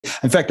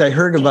In fact, I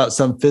heard about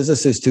some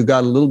physicist who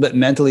got a little bit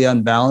mentally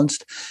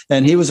unbalanced,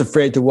 and he was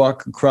afraid to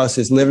walk across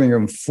his living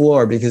room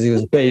floor because he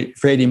was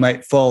afraid he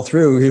might fall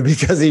through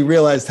because he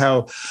realized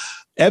how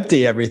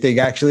empty everything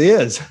actually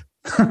is.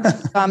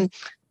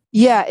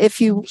 Yeah, if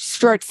you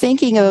start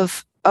thinking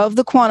of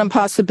the quantum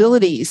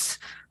possibilities,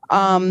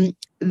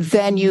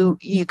 then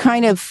you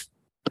kind of,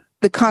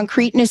 the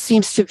concreteness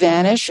seems to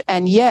vanish.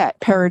 And yet,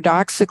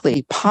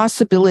 paradoxically,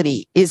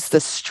 possibility is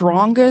the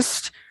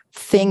strongest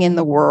thing in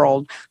the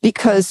world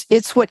because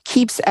it's what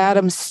keeps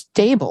atoms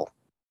stable.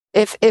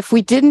 If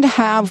we didn't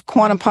have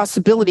quantum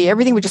possibility,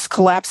 everything would just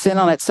collapse in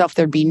on itself.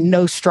 There'd be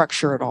no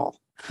structure at all.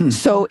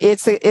 So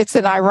it's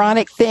an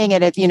ironic thing.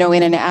 And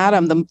in an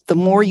atom, the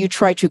more you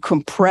try to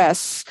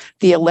compress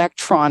the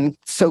electron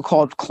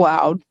so-called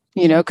cloud,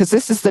 because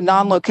this is the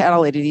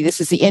non-locality, this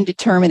is the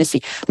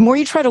indeterminacy. The more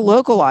you try to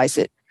localize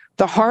it,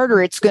 the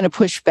harder it's going to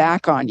push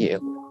back on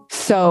you.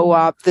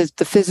 So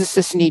the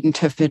physicists needn't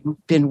have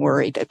been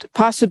worried.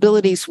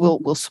 Possibilities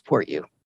will support you.